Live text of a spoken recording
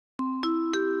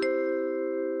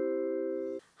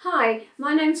Hi,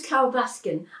 my name's Carol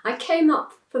Baskin. I came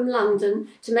up from London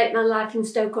to make my life in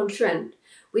Stoke-on-Trent.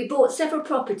 We bought several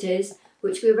properties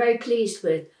which we were very pleased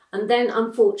with, and then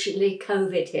unfortunately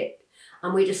COVID hit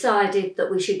and we decided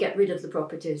that we should get rid of the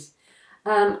properties.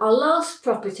 Our last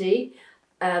property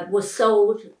was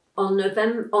sold on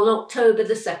October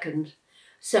the 2nd.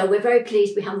 So we're very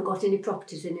pleased we haven't got any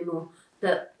properties anymore.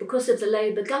 But because of the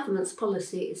Labour government's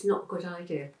policy, it's not a good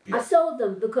idea. I sold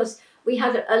them because we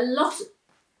had a lot,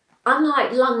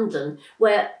 unlike London,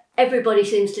 where everybody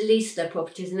seems to lease their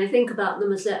properties and they think about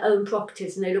them as their own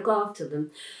properties and they look after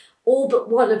them. All but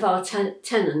one of our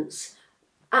tenants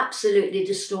absolutely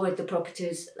destroyed the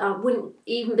properties. I wouldn't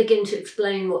even begin to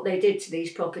explain what they did to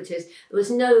these properties. There was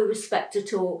no respect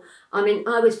at all. I mean,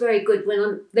 I was very good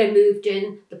when they moved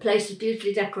in. The place was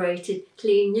beautifully decorated,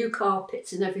 clean, new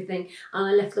carpets and everything. And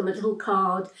I left them a little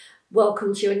card,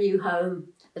 welcome to your new home,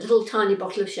 a little tiny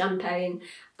bottle of champagne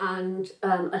and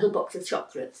a little box of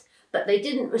chocolates. But they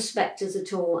didn't respect us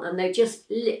at all and they just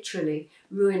literally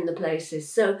ruined the places.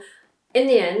 So in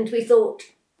the end, we thought,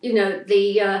 you know,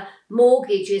 the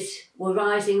mortgages were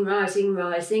rising,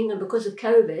 and because of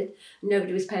COVID,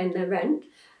 nobody was paying their rent.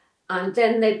 And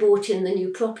then they brought in the new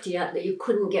Property Act that you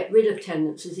couldn't get rid of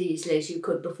tenants as easily as you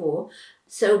could before.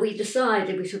 So we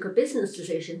took a business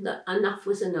decision that enough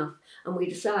was enough. And we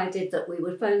decided that we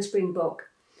would phone Springbok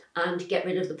and get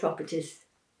rid of the properties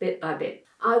bit by bit.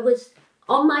 I was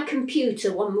on my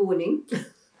computer one morning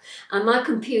and my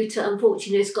computer,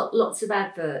 unfortunately, has got lots of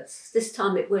adverts. This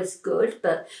time it was good,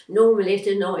 but normally it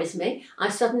annoys me. I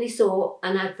suddenly saw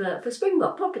an advert for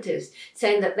Springbok Properties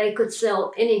saying that they could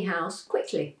sell any house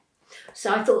quickly.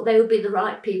 So I thought they would be the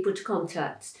right people to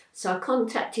contact. So I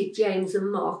contacted James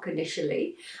and Mark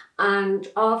initially, and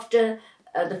after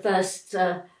the first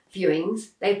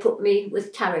viewings, they put me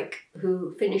with Tarek,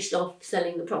 who finished off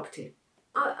selling the property.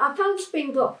 I found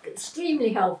Springbok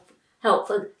extremely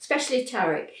helpful, especially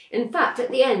Tarek. In fact,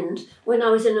 at the end, when I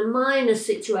was in a minor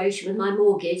situation with my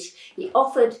mortgage, he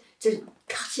offered to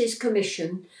cut his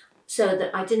commission so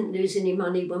that I didn't lose any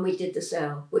money when we did the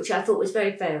sale, which I thought was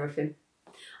very fair of him.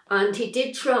 And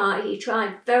he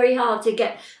tried very hard to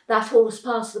get that horse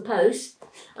past the post,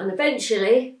 and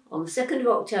eventually, on the 2nd of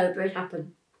October, it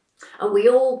happened. And we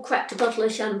all cracked a bottle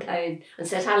of champagne and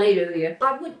said hallelujah.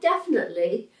 I would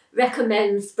definitely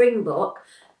recommend Springbok,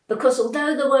 because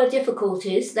although there were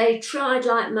difficulties, they tried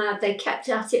like mad, they kept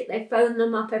at it, they phoned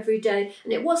them up every day,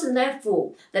 and it wasn't their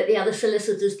fault that the other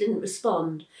solicitors didn't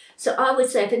respond. So I would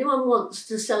say if anyone wants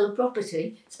to sell a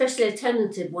property, especially a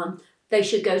tenanted one, they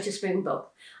should go to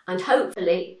Springbok, and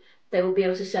hopefully they will be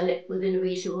able to sell it within a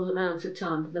reasonable amount of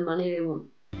time for the money they want.